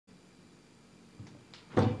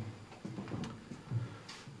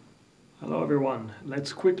everyone,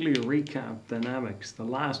 let's quickly recap dynamics. The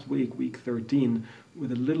last week, week 13,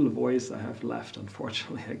 with a little voice I have left.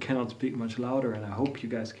 Unfortunately, I cannot speak much louder and I hope you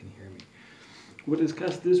guys can hear me. What we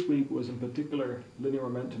discussed this week was in particular linear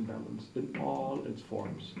momentum balance in all its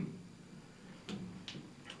forms.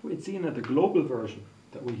 We'd seen that the global version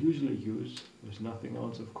that we usually use was nothing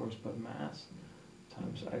else, of course, but mass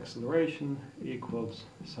times acceleration equals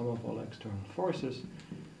sum of all external forces.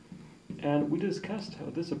 And we discussed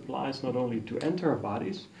how this applies not only to entire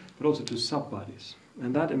bodies, but also to subbodies.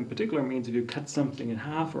 And that in particular means if you cut something in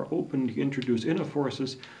half or open, you introduce inner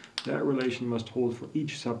forces, that relation must hold for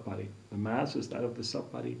each subbody. The mass is that of the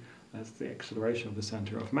subbody, that's the acceleration of the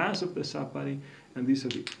center of mass of the subbody, and these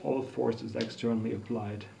are all forces externally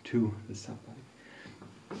applied to the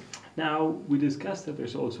subbody. Now, we discussed that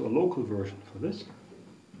there's also a local version for this,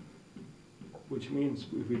 which means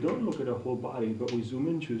if we don't look at a whole body, but we zoom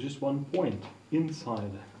into just one point inside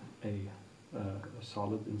a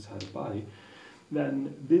solid, inside a body,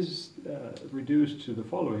 then this reduced to the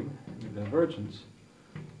following, the divergence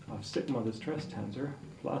of sigma, the stress tensor,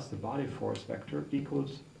 plus the body force vector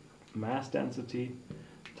equals mass density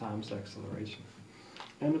times acceleration.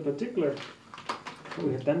 And in particular, what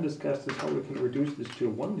we have then discussed is how we can reduce this to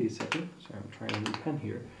a 1D setting. Sorry, I'm trying a new pen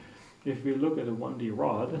here. If we look at a 1D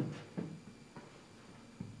rod,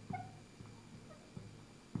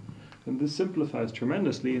 and this simplifies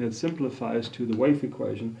tremendously, and it simplifies to the wave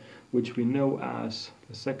equation, which we know as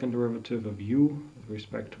the second derivative of u with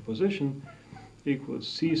respect to position equals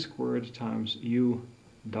c squared times u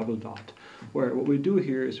double dot. Where what we do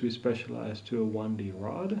here is we specialize to a 1D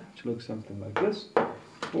rod, which looks something like this.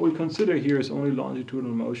 What we consider here is only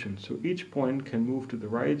longitudinal motion, so each point can move to the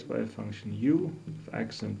right by a function u of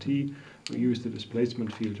x and t. We use the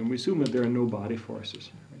displacement field, and we assume that there are no body forces.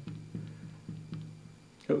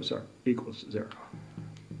 Equals 0.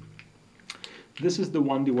 This is the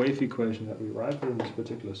 1D wave equation that we arrived at in this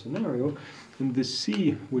particular scenario. And the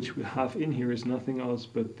c, which we have in here, is nothing else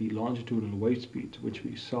but the longitudinal wave speed, which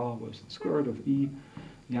we saw was the square root of E,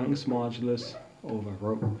 Young's modulus, over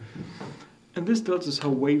rho. And this tells us how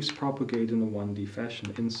waves propagate in a 1D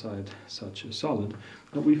fashion inside such a solid.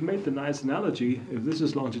 Now we've made the nice analogy, if this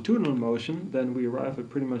is longitudinal motion, then we arrive at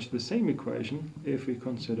pretty much the same equation if we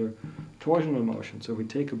consider torsional motion. So we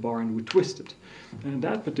take a bar and we twist it. And in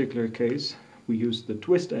that particular case, we use the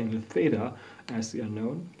twist angle theta as the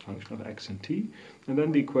unknown, function of x and t. And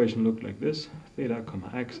then the equation looked like this, theta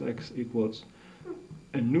comma xx equals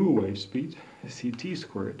a new wave speed, ct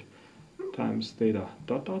squared, times theta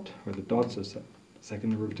dot dot, where the dots are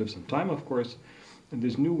second derivatives in time, of course. And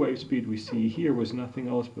this new wave speed we see here was nothing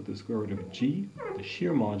else but the square root of g, the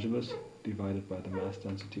shear modulus, divided by the mass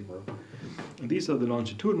density rho. And these are the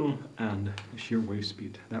longitudinal and the shear wave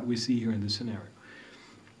speed that we see here in this scenario.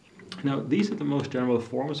 Now, these are the most general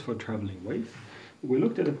forms for traveling wave. We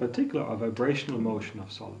looked at in particular a vibrational motion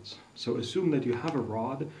of solids. So assume that you have a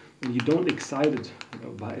rod and you don't excite it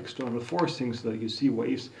by external forcing so that you see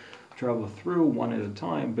waves travel through one at a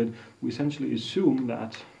time, but we essentially assume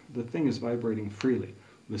that the thing is vibrating freely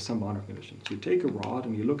with some boundary conditions. You take a rod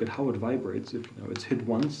and you look at how it vibrates. If it's hit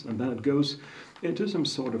once and then it goes into some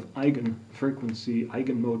sort of eigenfrequency,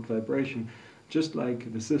 eigenmode vibration, just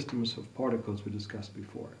like the systems of particles we discussed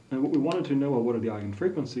before. And what we wanted to know are what are the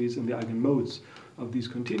eigenfrequencies and the eigenmodes of these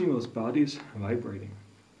continuous bodies vibrating.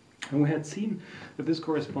 And we had seen that this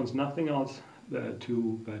corresponds nothing else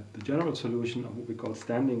to the general solution of what we call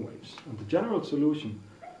standing waves. And the general solution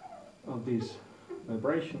of these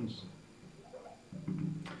vibrations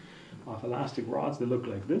of elastic rods, they look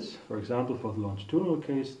like this. For example, for the longitudinal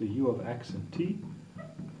case, the u of x and t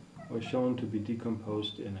was shown to be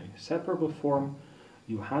decomposed in a separable form,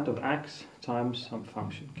 u hat of x times some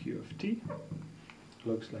function q of t.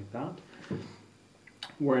 Looks like that.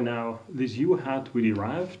 Where now this u hat we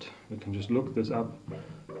derived, we can just look this up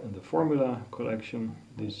in the formula collection.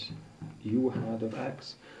 This u hat of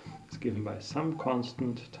x is given by some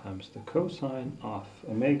constant times the cosine of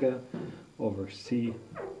omega over c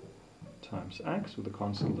times x with the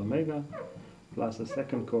constant omega, plus a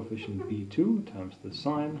second coefficient b2 times the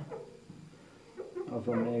sine of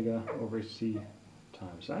omega over c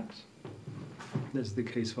times x. That's the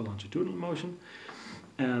case for longitudinal motion.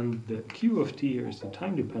 And the q of t here is the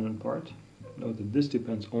time-dependent part. Note that this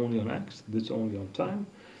depends only on x, this only on time.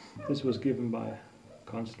 This was given by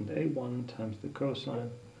constant a1 times the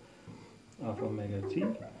cosine of omega t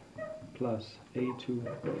plus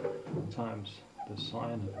a2 times the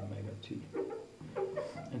sine of omega t.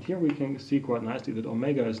 And here we can see quite nicely that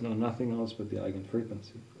omega is now nothing else but the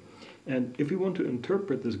eigenfrequency. And if we want to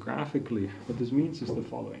interpret this graphically, what this means is the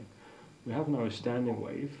following. We have now a standing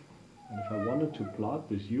wave, And if I wanted to plot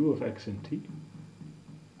this u of x in t,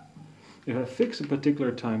 if I fix a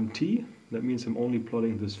particular time t, that means I'm only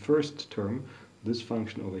plotting this first term, this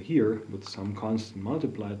function over here, with some constant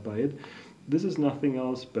multiplied by it. This is nothing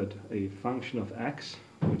else but a function of x,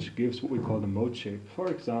 which gives what we call the mode shape. For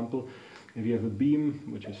example, if you have a beam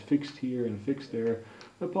which is fixed here and fixed there,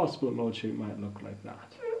 a possible mode shape might look like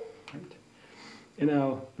that. Right? And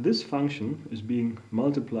now this function is being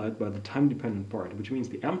multiplied by the time-dependent part, which means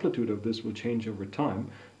the amplitude of this will change over time.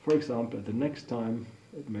 For example, at the next time,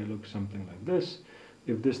 it may look something like this.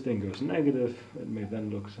 If this thing goes negative, it may then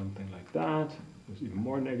look something like that. Goes even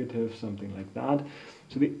more negative, something like that.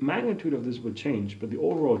 So the magnitude of this will change, but the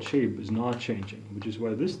overall shape is not changing, which is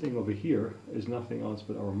why this thing over here is nothing else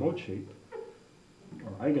but our mode shape,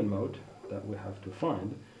 or eigenmode, that we have to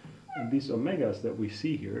find. And these omegas that we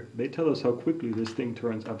see here, they tell us how quickly this thing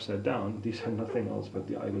turns upside down. These are nothing else but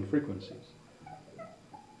the eigenfrequencies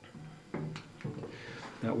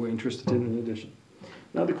that we're interested in addition.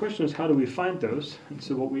 Now the question is, how do we find those? And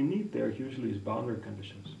so what we need there usually is boundary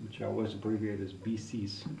conditions, which I always abbreviate as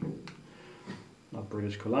BCs. Not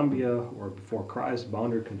British Columbia, or before Christ,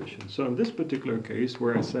 boundary conditions. So in this particular case,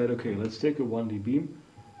 where I said, okay, let's take a 1D beam,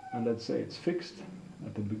 and let's say it's fixed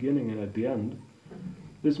at the beginning and at the end,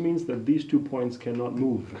 this means that these 2 points cannot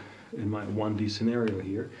move in my 1D scenario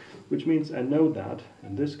here, which means I know that,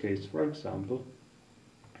 in this case, for example,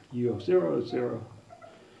 u of 0 is 0,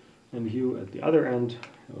 and u at the other end,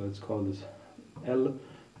 let's call this L,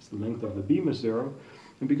 it's the length of the beam, is 0.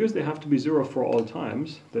 And because they have to be 0 for all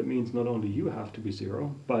times, that means not only u have to be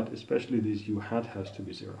 0, but especially this u hat has to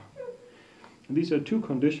be 0. And these are 2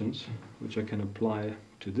 conditions which I can apply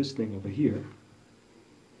to this thing over here.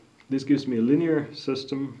 This gives me a linear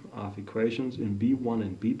system of equations in B1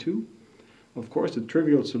 and B2. Of course, the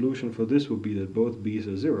trivial solution for this would be that both b's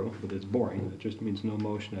are 0, but it's boring. It just means no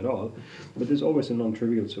motion at all. But there's always a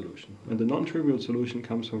non-trivial solution. And the non-trivial solution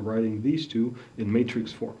comes from writing these two in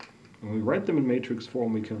matrix form. When we write them in matrix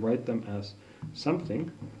form, we can write them as something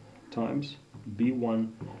times B1,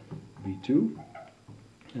 B2,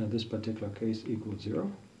 and in this particular case equals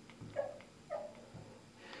 0.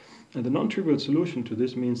 And the non-trivial solution to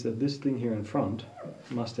this means that this thing here in front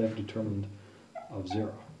must have determinant of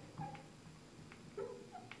 0.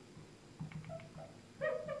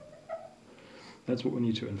 That's what we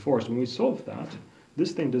need to enforce. When we solve that,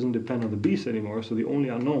 this thing doesn't depend on the b's anymore, so the only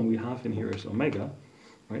unknown we have in here is omega.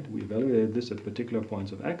 Right? We evaluated this at particular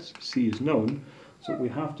points of x, c is known, so what we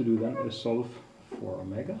have to do then is solve for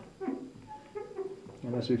omega.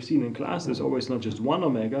 And as we've seen in class, there's always not just one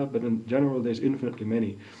omega, but in general there's infinitely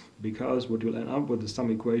many, because what you'll end up with is some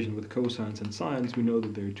equation with cosines and sines. We know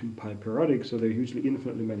that they're 2 pi periodic, so there are usually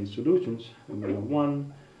infinitely many solutions, omega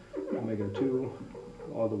 1, omega 2,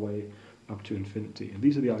 all the way up to infinity. And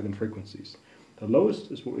these are the eigenfrequencies. The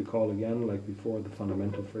lowest is what we call, again, like before, the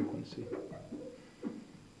fundamental frequency.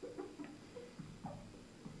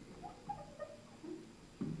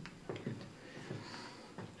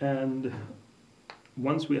 And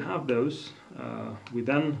once we have those, we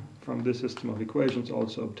then, from this system of equations,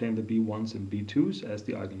 also obtain the b1s and b2s as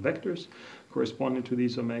the eigenvectors corresponding to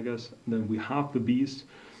these omegas. And then we have the b's,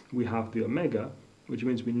 we have the omega, which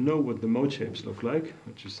means we know what the mode shapes look like,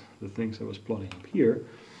 which is the things I was plotting up here.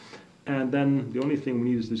 And then the only thing we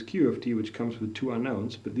need is this q of t, which comes with 2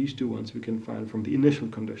 unknowns, but these 2 ones we can find from the initial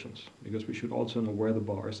conditions, because we should also know where the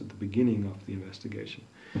bar is at the beginning of the investigation.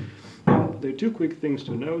 There are 2 quick things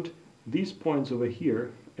to note. These points over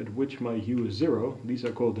here, at which my u is 0, these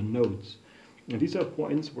are called the nodes. And these are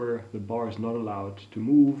points where the bar is not allowed to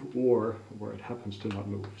move, or where it happens to not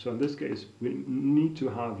move. So in this case, we need to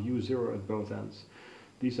have u0 at both ends.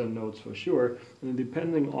 These are nodes for sure, and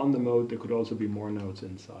depending on the mode, there could also be more nodes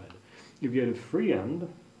inside. If you had a free end,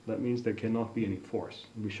 that means there cannot be any force.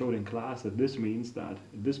 We showed in class that this means that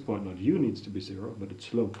at this point not u needs to be 0, but its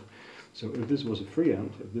slope. So if this was a free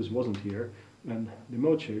end, if this wasn't here, then the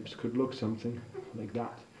mode shapes could look something like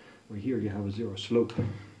that, where here you have a 0 slope.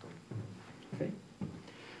 Okay?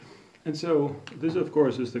 And so this, of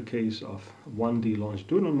course, is the case of 1D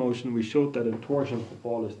longitudinal motion. We showed that in torsion the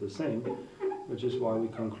ball is the same, which is why we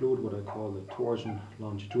conclude what I call the torsion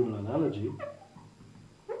longitudinal analogy.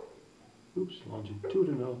 Oops,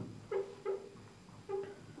 longitudinal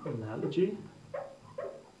analogy.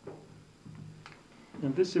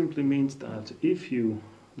 And this simply means that if you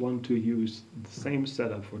want to use the same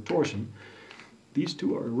setup for torsion, these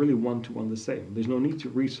two are really one-to-one the same. There's no need to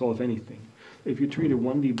resolve anything. If you treat a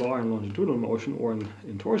 1D bar in longitudinal motion or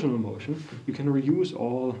in torsional motion, you can reuse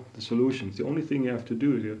all the solutions. The only thing you have to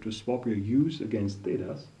do is you have to swap your u's against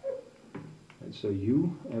thetas. And so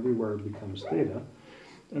u everywhere becomes theta.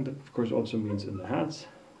 And that of course also means in the hats.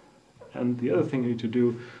 And the other thing you need to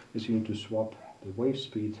do is you need to swap the wave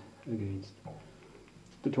speed against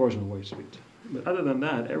the torsional wave speed. But other than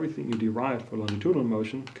that, everything you derive for longitudinal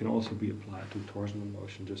motion can also be applied to torsional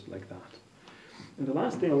motion just like that. And the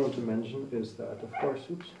last thing I want to mention is that, of course,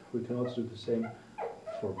 we can also do the same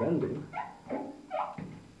for bending.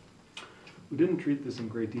 We didn't treat this in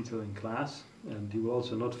great detail in class, and you will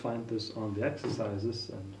also not find this on the exercises,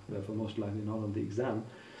 and therefore most likely not on the exam.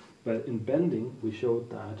 But in bending, we showed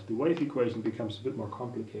that the wave equation becomes a bit more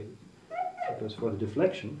complicated, because for the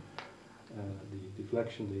deflection,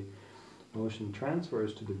 the motion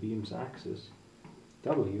transfers to the beam's axis,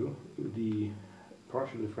 W, the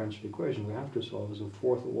partial differential equation we have to solve is of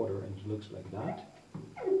fourth order, and it looks like that,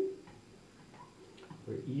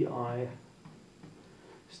 where EI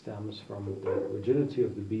stems from the rigidity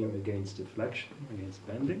of the beam against deflection, against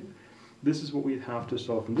bending. This is what we have to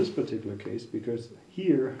solve in this particular case, because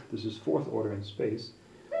here, this is fourth order in space.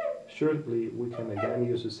 Surely we can again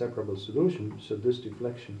use a separable solution, so this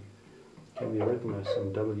deflection can be written as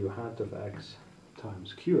some W hat of x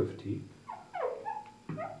times Q of t,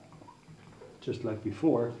 just like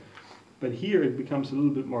before. But here it becomes a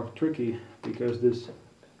little bit more tricky, because this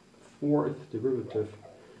fourth derivative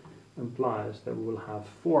implies that we will have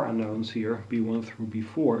four unknowns here, b1 through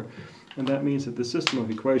b4, and that means that the system of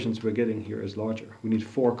equations we're getting here is larger. We need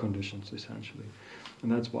four conditions essentially,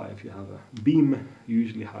 and that's why if you have a beam, you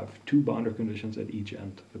usually have two boundary conditions at each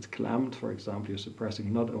end. If it's clamped, for example, you're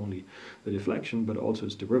suppressing not only the deflection but also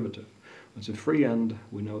its derivative. When it's a free end,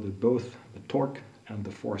 we know that both the torque and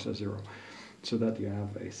the force are zero, so that you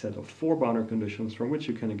have a set of four boundary conditions from which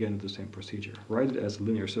you can again do the same procedure. Write it as a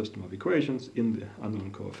linear system of equations in the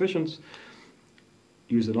unknown coefficients.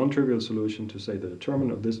 Use a non-trivial solution to say the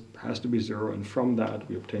determinant of this has to be zero, and from that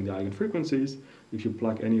we obtain the eigenfrequencies. If you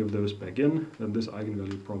plug any of those back in, then this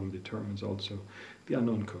eigenvalue problem determines also the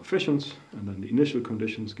unknown coefficients, and then the initial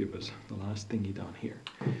conditions give us the last thingy down here.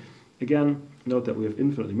 Again, note that we have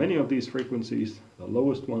infinitely many of these frequencies. The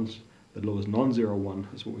lowest ones, the lowest non-zero one,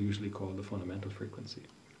 is what we usually call the fundamental frequency.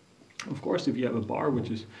 Of course, if you have a bar which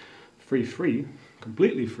is free,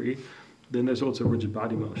 completely free, then there's also rigid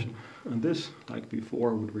body motion. And this, like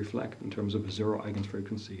before, would reflect in terms of a zero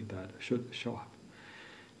eigenfrequency that should show up.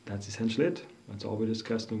 That's essentially it. That's all we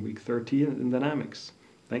discussed in week 13 in dynamics.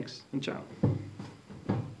 Thanks and ciao.